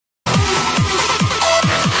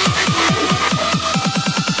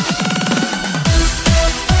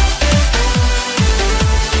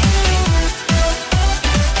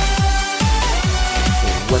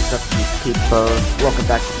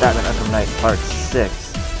back to Batman Arkham Knight Part 6.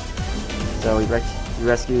 So we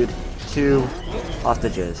rescued 2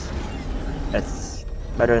 hostages. It's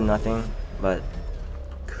better than nothing, but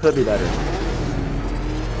could be better.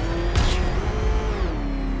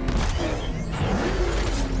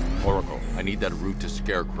 Oracle, I need that route to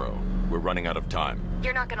Scarecrow. We're running out of time.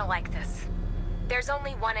 You're not gonna like this. There's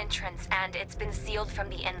only one entrance, and it's been sealed from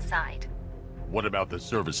the inside. What about the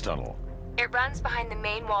service tunnel? It runs behind the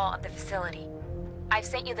main wall of the facility. I've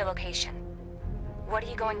sent you the location. What are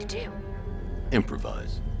you going to do?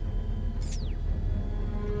 Improvise.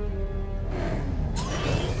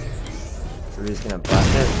 So we're just gonna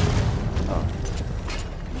blast it? Oh.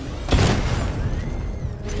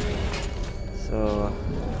 So...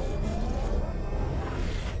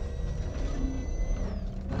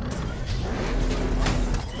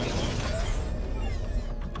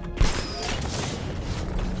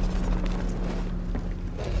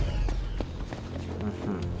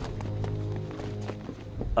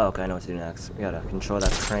 Oh, okay, I know what to do next. We gotta control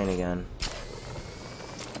that train again,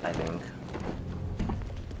 I think.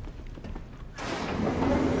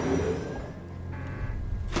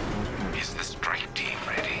 Is the strike team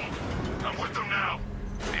ready? I'm with them now.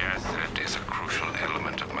 The asset is a crucial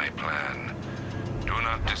element of my plan. Do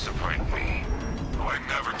not disappoint me. Oh, I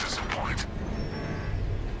never disappoint.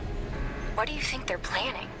 What do you think they're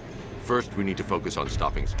planning? First, we need to focus on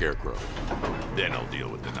stopping Scarecrow. Then I'll deal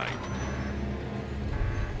with the Knight.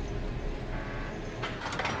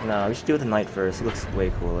 No, we should do it the Knight first. It looks way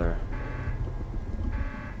cooler.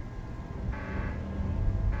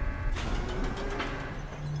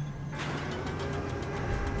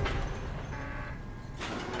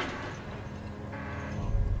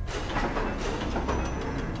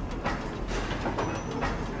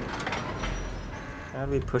 How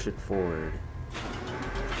do we push it forward?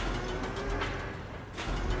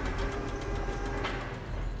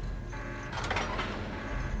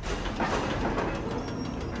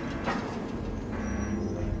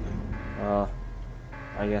 Well,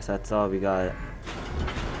 I guess that's all we got.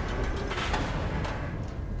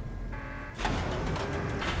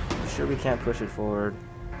 Sure we can't push it forward.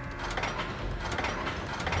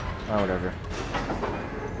 Oh, whatever.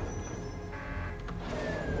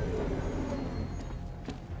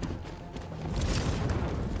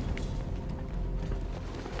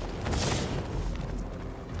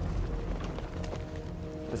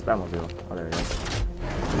 This Batmobile. Oh, there it is.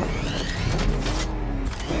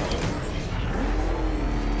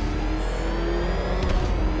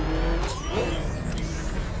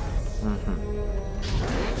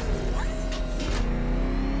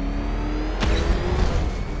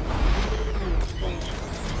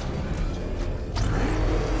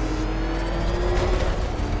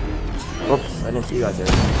 Oops, I didn't see you guys there.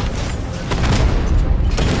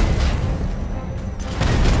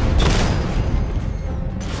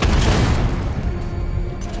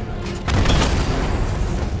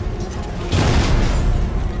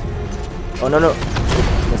 Oh no no!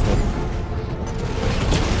 Missed me.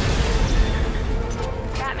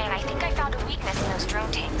 Batman, I think I found a weakness in those drone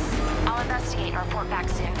tanks. I'll investigate and report back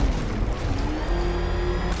soon.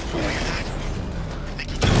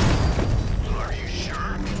 Are you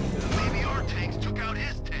sure? Maybe our tanks took out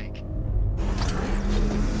his tank.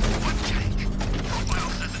 What tank? Profile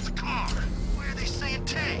says it's a car. Why are they saying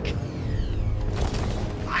tank?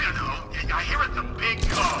 I don't know. I hear it's a big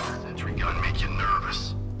car. Sentry gun make you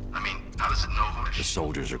nervous. I mean, how does it know who to The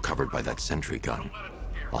soldiers are covered by that sentry gun.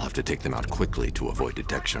 I'll have to take them out quickly to avoid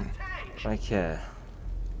detection. Okay.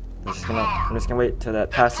 I'm just gonna wait till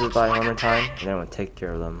that passes by one more time, and then we'll take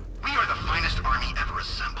care of them. We are the finest army ever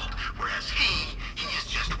assembled, whereas he is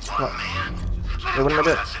just one man. Wait, what am I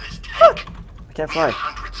doing? I can't fly.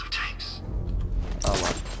 Hundreds of tanks. Oh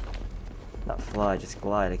well. Not fly, just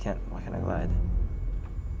glide. Why can't I glide?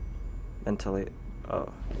 Ventilate.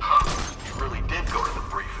 Oh. You really did go to the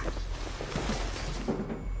briefings.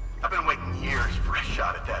 I've been waiting years for a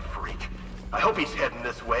shot at that freak. I hope he's heading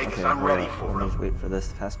this way, because Okay, I'm ready well, for let me him. just wait for this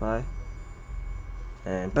to pass by.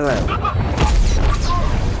 And bam!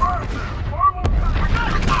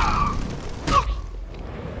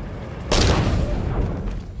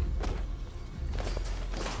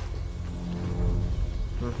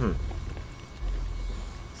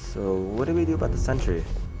 So, what do we do about the sentry?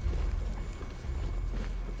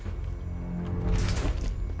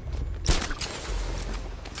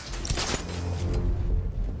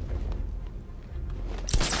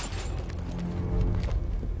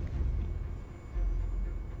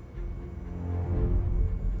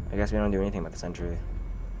 I guess we don't do anything about the sentry.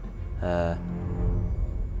 No,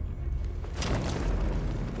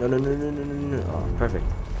 no, no, no, no, no, no. Oh, perfect.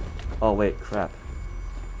 Oh, wait, crap.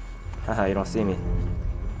 Haha, you don't see me.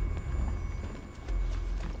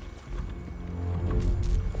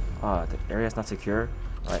 Ah, the area's not secure.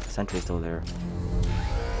 Alright, the sentry's still there.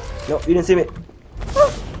 No, you didn't see me!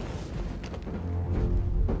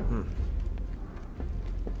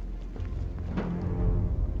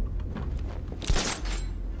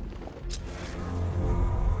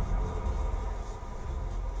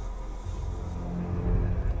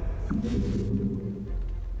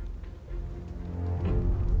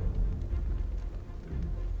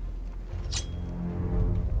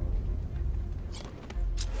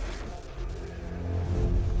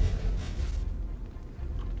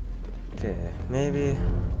 Okay, maybe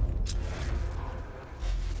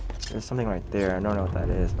there's something right there. I don't know what that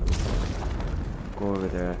is, but go over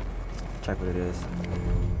there, check what it is.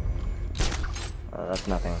 That's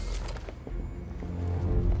nothing.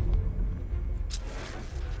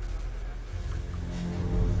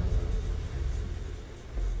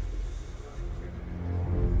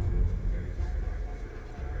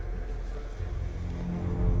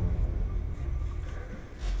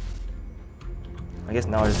 I guess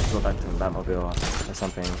now I just go back to the Batmobile or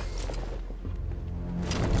something.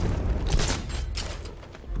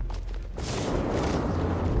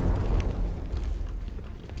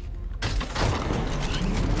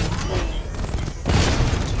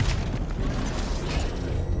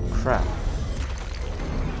 Crap.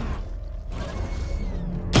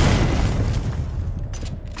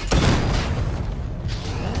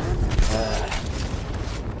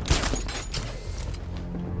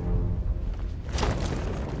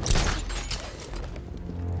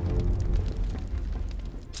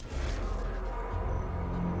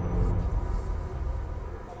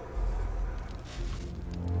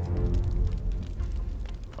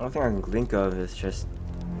 The only thing I can think of is just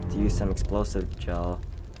to use some explosive gel.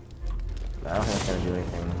 But I don't think it's gonna do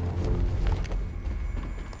anything.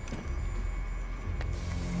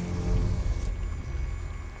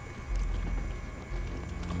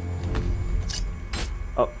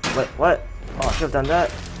 Oh, wait, what? Oh, I should have done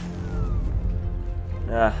that.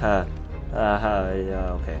 Yeah,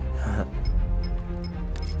 okay.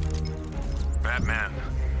 Batman,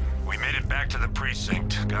 we made it back to the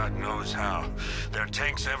precinct, God knows how. There are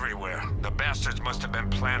tanks everywhere. The bastards must have been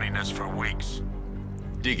planning this for weeks.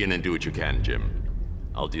 Dig in and do what you can, Jim.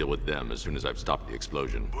 I'll deal with them as soon as I've stopped the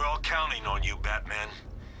explosion. We're all counting on you, Batman.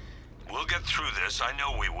 We'll get through this, I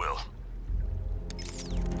know we will.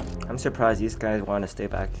 I'm surprised these guys want to stay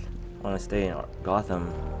back, want to stay in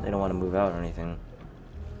Gotham. They don't want to move out or anything.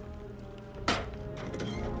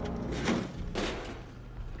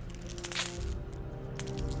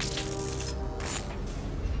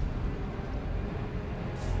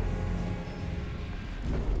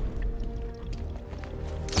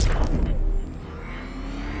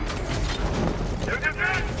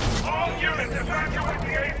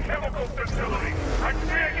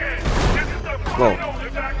 Whoa.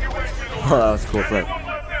 Oh, that was a cool flip.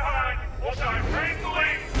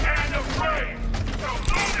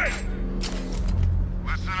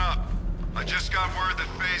 Listen up. I just got word that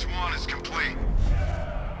Phase 1 is complete.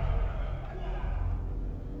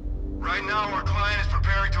 Right now, our client is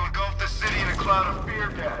preparing to engulf the city in a cloud of fear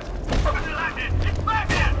gas. It's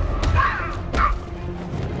Batman!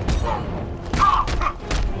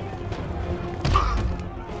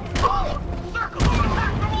 Circle of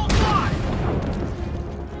attack from all sides!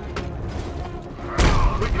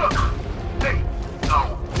 Wake up! Hey! No!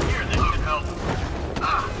 Here, this should help.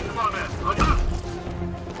 Come on, man.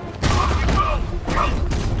 Off you go!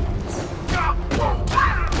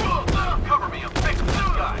 Cover me, I'm fixing this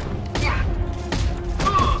guy.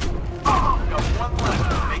 Got one left,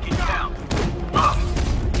 make it count.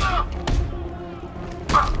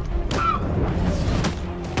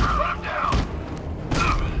 Put him down.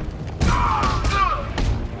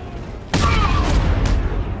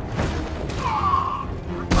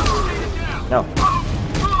 No.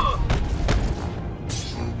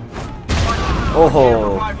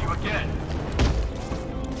 Oh.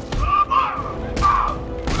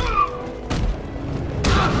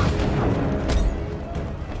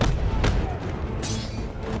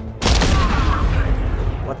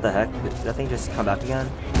 What the heck? Did that thing just come back again?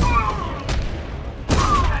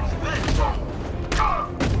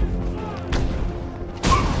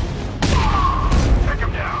 Take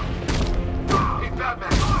him down. Hey,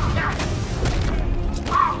 Batman.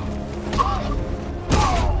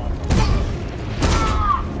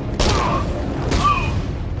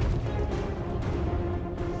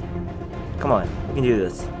 Come on, we can do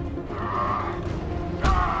this.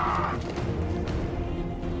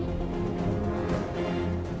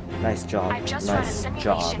 I've just run a Nice simulation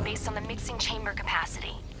job. based on the mixing chamber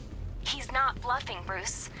capacity. He's not bluffing,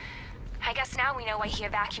 Bruce. I guess now we know why he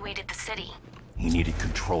evacuated the city. He needed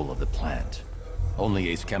control of the plant. Only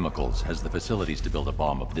Ace Chemicals has the facilities to build a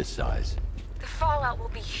bomb of this size. The fallout will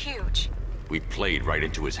be huge. We played right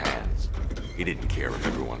into his hands. He didn't care if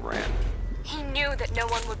everyone ran. He knew that no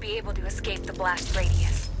one would be able to escape the blast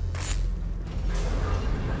radius.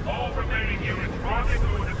 All remaining units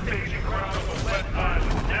rendezvous at the staging ground of the West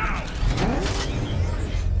Island now!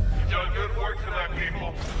 You've done good work for that,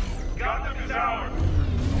 people. Gotham is ours!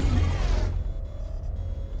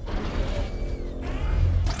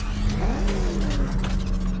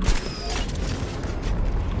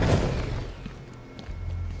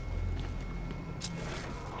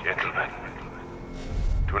 Gentlemen,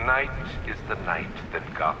 tonight is the night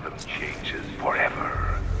that Gotham changes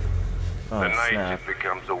forever. Oh, The night snap. it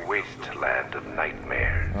becomes a wasteland of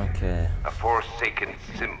nightmares. Okay. A forsaken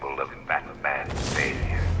symbol of Batman's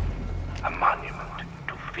failure. A monument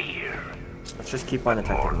to fear. Let's just keep on More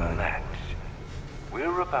detective than mode. that,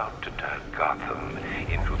 we're about to turn Gotham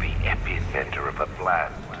into the epicenter of a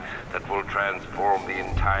blast that will transform the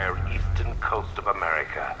entire eastern coast of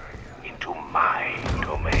America into my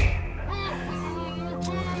domain.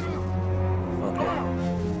 Okay.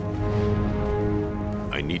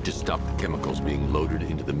 I need to stop the chemicals being loaded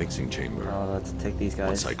into the mixing chamber. Let's take these guys.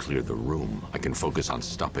 Once I clear the room, I can focus on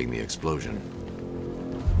stopping the explosion.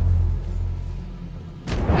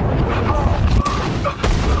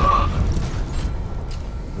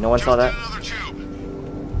 No one saw that? Another tube.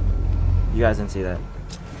 You guys didn't see that.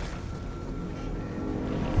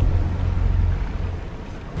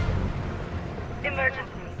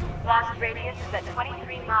 Emergency. Blast radius is at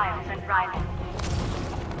 23 miles and rising.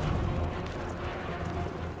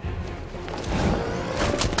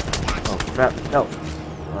 Oh crap, no.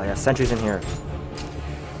 Oh yeah, sentries in here.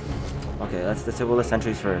 Okay, let's disable the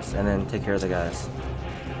sentries first and then take care of the guys.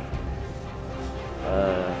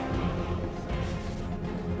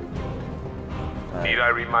 Need I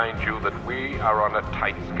remind you that we are on a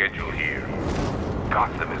tight schedule here?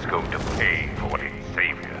 Gotham is going to pay for what its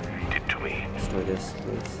savior did to me. Destroy this,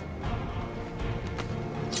 please.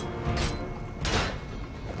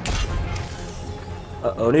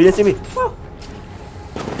 Uh-oh, no, you didn't see me! Woo!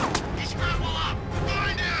 He's scramble up.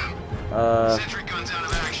 Find him. Sentry guns out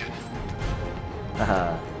of action.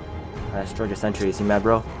 Haha. I destroyed your sentries, you mad,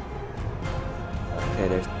 bro? Okay,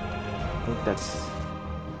 there's... I think that's...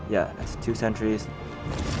 Yeah, that's 2 sentries.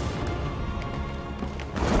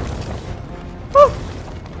 Woo!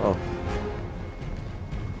 Oh.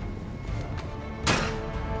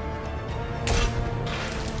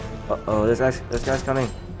 Uh-oh, this guy's coming.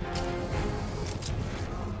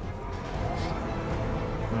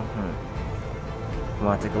 Come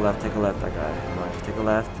on, take a left, that guy. Come on, just take a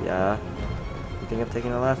left, yeah. You think of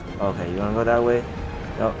taking a left? Okay, you wanna go that way?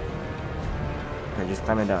 Nope. Okay, just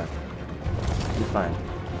climb it down. Be fine.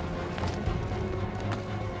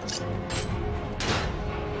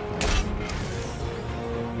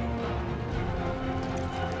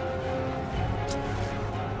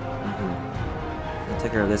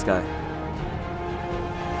 Take care of this guy.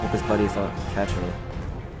 Hope his buddies don't catch me.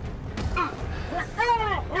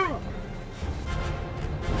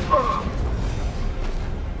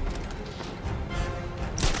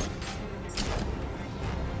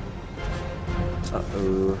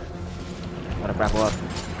 Uh-oh. Gotta grapple up.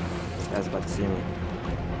 This guy's about to see me.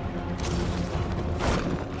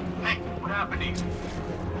 Hey, what happened to you?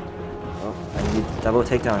 Oh, I need double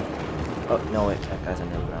takedown. Oh, no wait, that guy's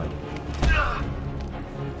underground.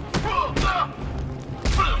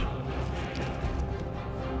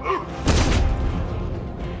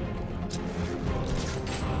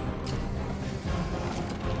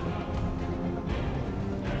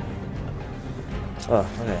 Oh,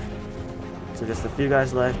 okay. So just a few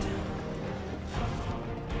guys left.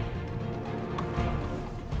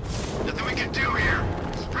 Nothing we can do here.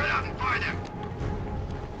 Spread out and find him.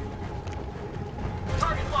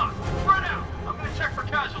 Target locked. Spread out. I'm gonna check for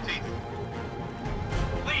casualties.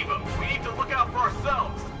 Leave them. We need to look out for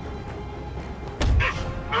ourselves.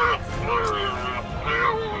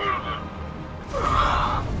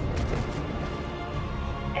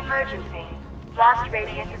 Emergency. Blast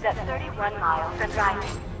radius is at 31 miles and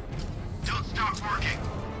rising. Don't stop working.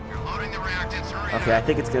 You're loading the reactants. Hurry Okay, up. I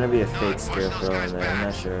think it's gonna be a No, fake push those scarecrow guys in there, I'm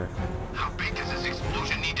not back. sure. How big does this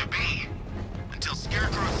explosion need to be? Until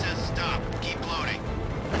Scarecrow says stop, keep loading.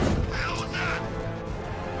 What the hell was that?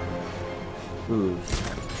 Ooh.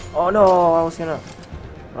 Oh no, I was gonna...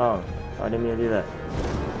 Oh, I didn't mean to do that.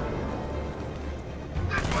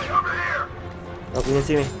 This way, over here! Oh, you didn't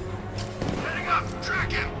see me. Heading up,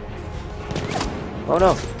 track him! Oh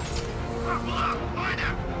no. Grapple up, find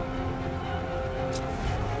him!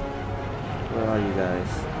 Where are you guys?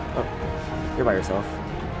 Oh, you're by yourself.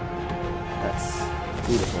 That's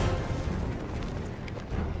beautiful.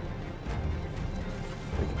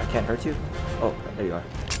 I can't hurt you? Oh, there you are.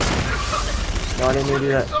 No, I didn't mean to do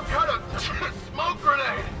that. Some kind of smoke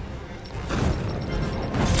grenade!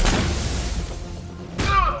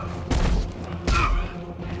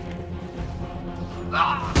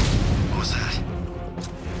 What was that?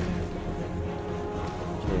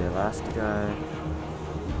 Okay, the last guy,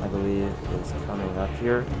 I believe, is coming up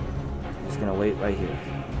here. I'm just gonna wait right here.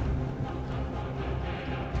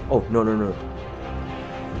 Oh, no, no, no.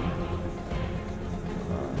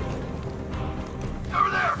 Over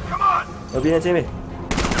there! Come on! Nope, you didn't see me.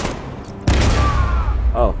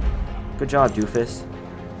 Oh, good job, doofus.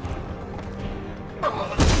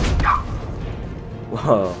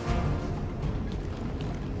 Whoa.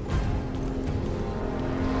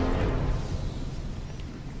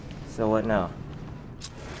 So what now?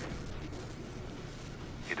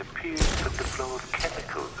 It appears that the flow of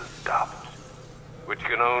chemicals has stopped, which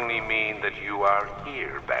can only mean that you are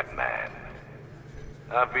here, Batman.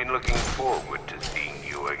 I've been looking forward to seeing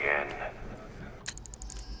you again.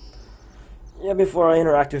 Yeah, before I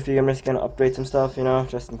interact with you, I'm just gonna upgrade some stuff, you know,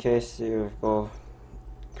 just in case you go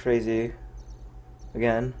crazy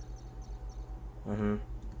again.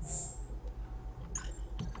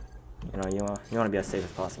 You know, you want to be as safe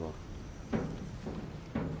as possible.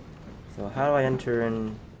 So how do I enter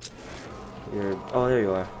in your... Oh, there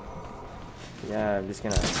you are. Yeah, I'm just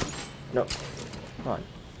gonna... No. Come on.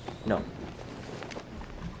 No.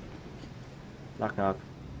 Knock knock.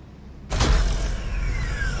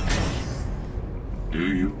 Do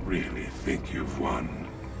you really think you've won?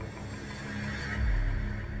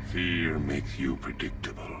 Fear makes you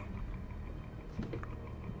predictable.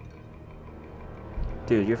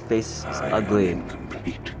 Dude, your face is I ugly. am in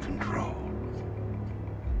complete control.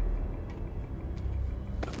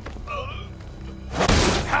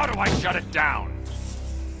 How do I shut it down?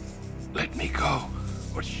 Let me go,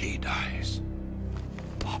 or she dies.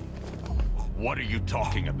 What are you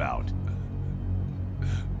talking about?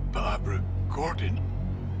 Barbara Gordon.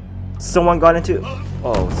 Someone got into...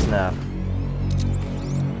 Oh, snap.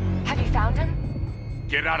 Have you found him?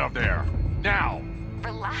 Get out of there! Now!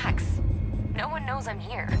 Relax. No one knows I'm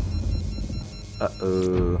here.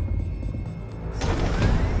 Uh-oh.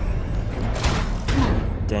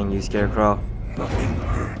 Dang you, Scarecrow. Nothing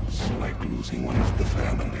hurts like losing one of the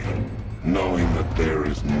family. Knowing that there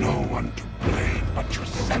is no one to blame but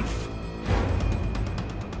yourself.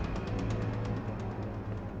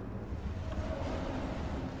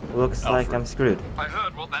 Looks like I'm screwed. I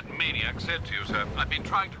heard what that maniac said to you, sir. I've been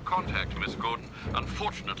trying to contact Miss Gordon,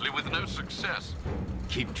 unfortunately with no success.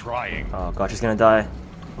 Keep trying. Oh gosh, he's gonna die.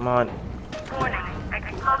 Come on. Warning,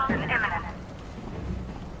 explosion imminent.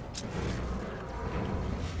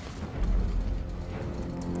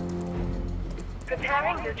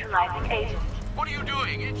 Preparing neutralizing agent. What are you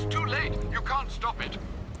doing? It's too late. You can't stop it.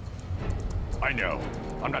 I know.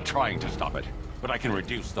 I'm not trying to stop it, but I can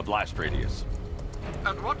reduce the blast radius.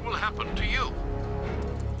 And what will happen to you?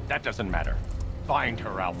 That doesn't matter. Find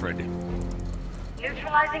her, Alfred.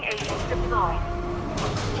 Neutralizing agent deployed.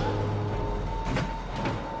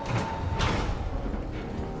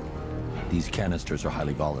 These canisters are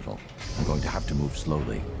highly volatile. I'm going to have to move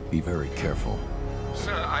slowly. Be very careful.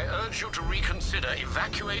 Sir, I urge you to reconsider.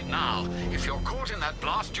 Evacuate now. If you're caught in that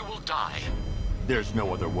blast, you will die. There's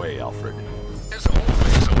no other way, Alfred. There's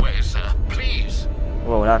always a way, sir. Please.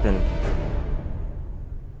 Whoa, what happened?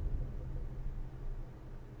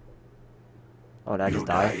 Oh, did I You just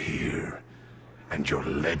die die? here, and your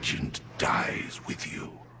legend dies with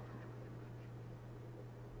you.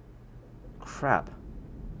 Crap.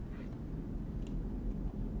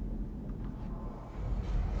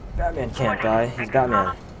 Batman can't die. He's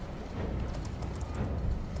Batman.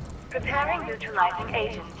 Preparing neutralizing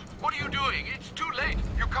agent. What are you doing? It's too late.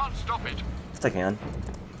 You can't stop it. Yes, I can.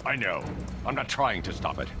 I know. I'm not trying to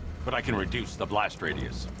stop it, but I can reduce the blast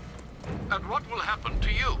radius. And what will happen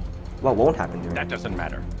to you? What won't happen to me? That doesn't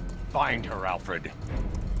matter. Find her, Alfred.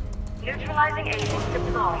 Neutralizing agent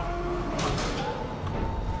deployed.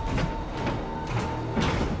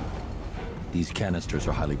 These canisters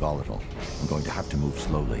are highly volatile. I'm going to have to move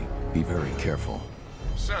slowly. Be very careful.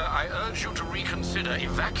 Sir, I urge you to reconsider.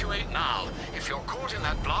 Evacuate now. If you're caught in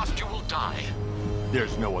that blast, you will die.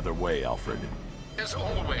 There's no other way, Alfred. There's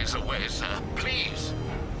always a way, sir. Please.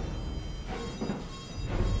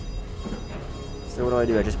 So what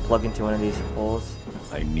do? I just plug into one of these holes?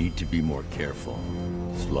 I need to be more careful.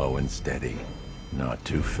 Slow and steady. Not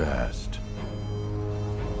too fast.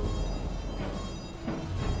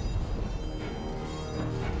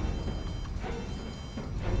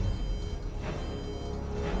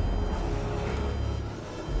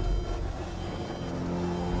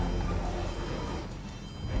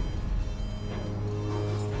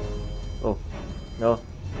 No.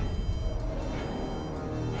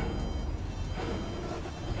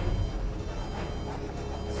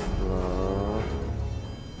 Slow.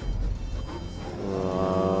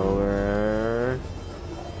 Slower.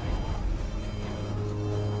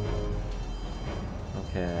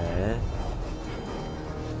 Okay.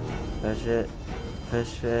 Push it.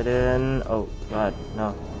 Push it in. Oh god,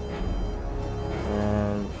 no.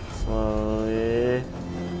 And slowly.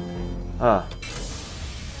 Ah.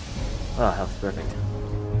 Ah, that was perfect.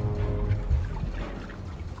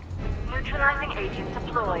 Neutralizing agent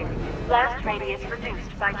deployed. Blast radius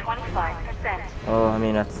reduced by 25%. Oh, I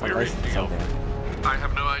mean, that's at Where least is the something. I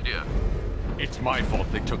have no idea. It's my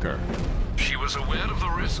fault they took her. She was aware of the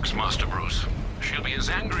risks, Master Bruce. She'll be as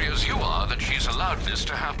angry as you are that she's allowed this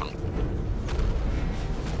to happen.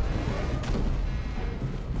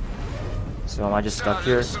 So am I just stuck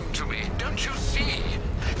here? Listen to me. Don't you see?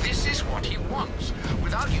 This is what he wants.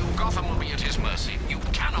 Without you, Gotham will be at his mercy. You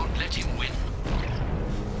cannot let him win.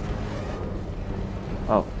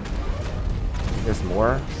 Oh. There's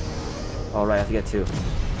more? Oh, right, I have to get 2.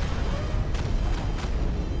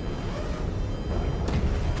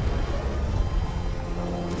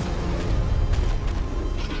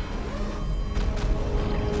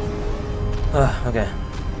 Okay.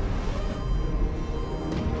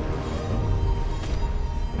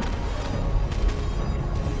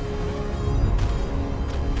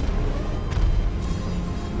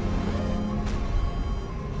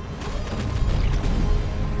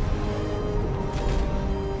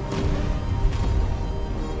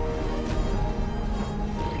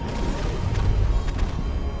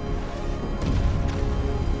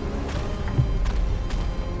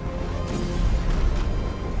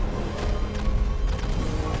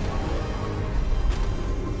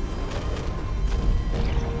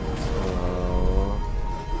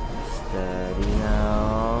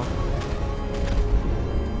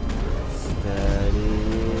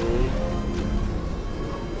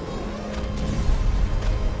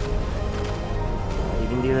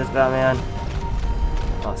 Batman.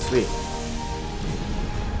 Oh, sweet.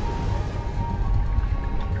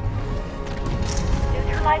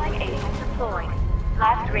 Neutralizing agent deployed.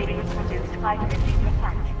 Blast radius reduced by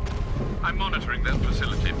 50%. I'm monitoring that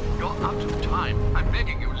facility. You're out of time. I'm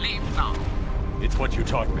begging you, leave now. It's what you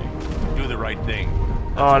taught me. Do the right thing.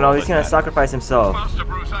 Oh no, he's gonna sacrifice himself. Master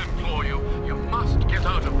Bruce, I implore you. You must get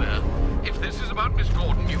out of there. If this is about Miss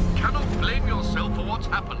Gordon, you cannot blame yourself for what's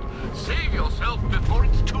happened. Save yourself before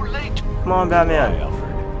it's too late. Come on, Batman. Hi, Alfred.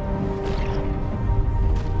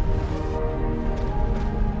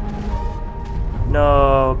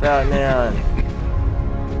 No, Batman.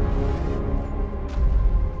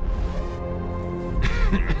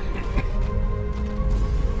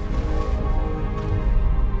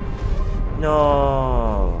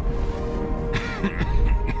 No.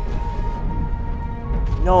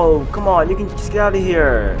 No, come on, you can just get out of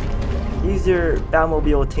here. Use your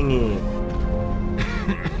Batmobile thingy.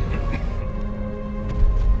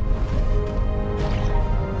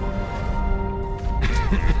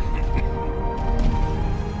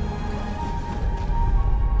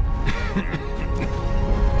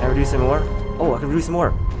 Can I reduce some more? Oh, I can reduce some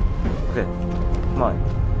more. Okay, come on.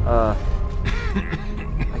 I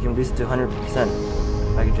can reduce it to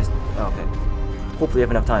 100%. I can just. Oh, okay. Hopefully, I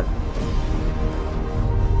have enough time.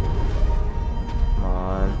 Come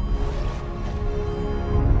on.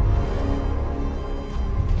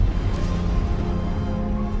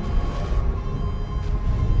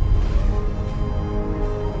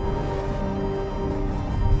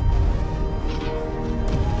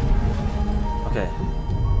 Okay.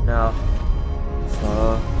 Now,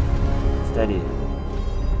 slow, steady.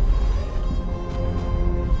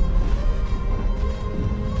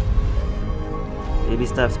 Baby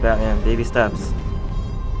steps, Batman. Baby steps.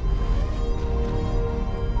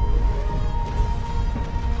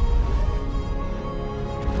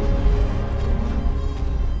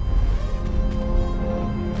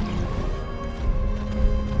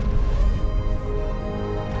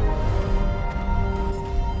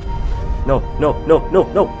 No, no, no, no,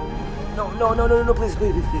 no! No, no, no, no, no, please,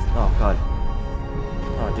 please, please, please. Oh, God.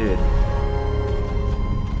 Oh, dude.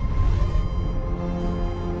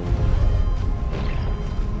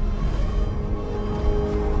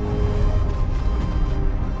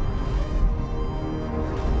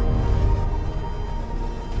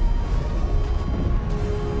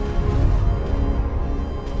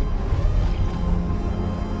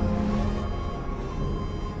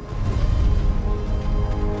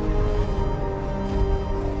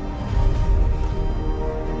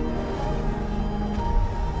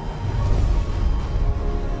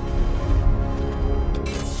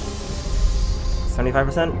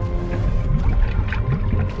 75%?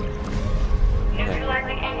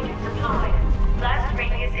 Neutralizing engine supply. Blast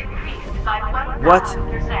radius increased by 1,000%. What?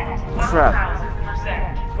 Crap.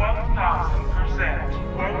 1,000%.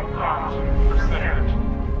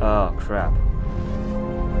 Oh, crap.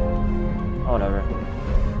 Oh, whatever.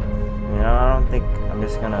 You know, I don't think I'm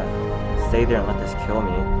just gonna stay there and let this kill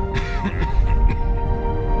me.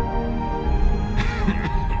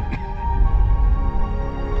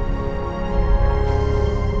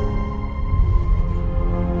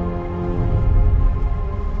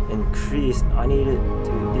 Increased. I need it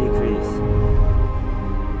to decrease.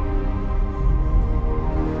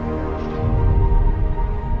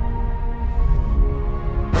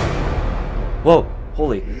 Whoa!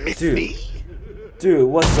 Holy, dude! Dude,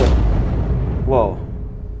 what's the? Whoa!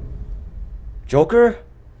 Joker?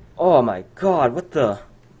 Oh my God! What the?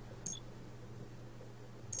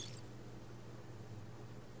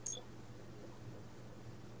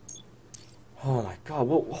 Oh my God!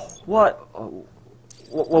 What?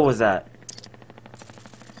 What was that?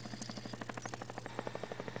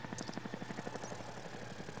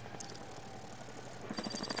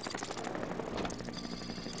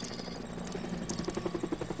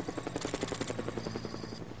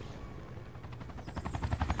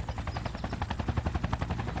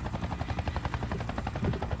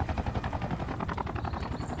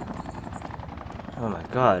 Oh my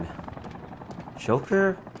God.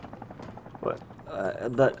 Joker? What?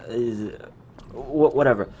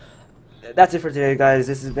 Whatever. That's it for today, guys.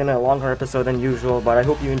 This has been a longer episode than usual, but I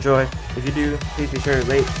hope you enjoy. If you do, please be sure to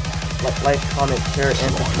rate, like, comment, share, and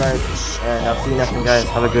subscribe. And I'll see you next time, guys.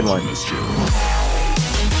 Have a good one.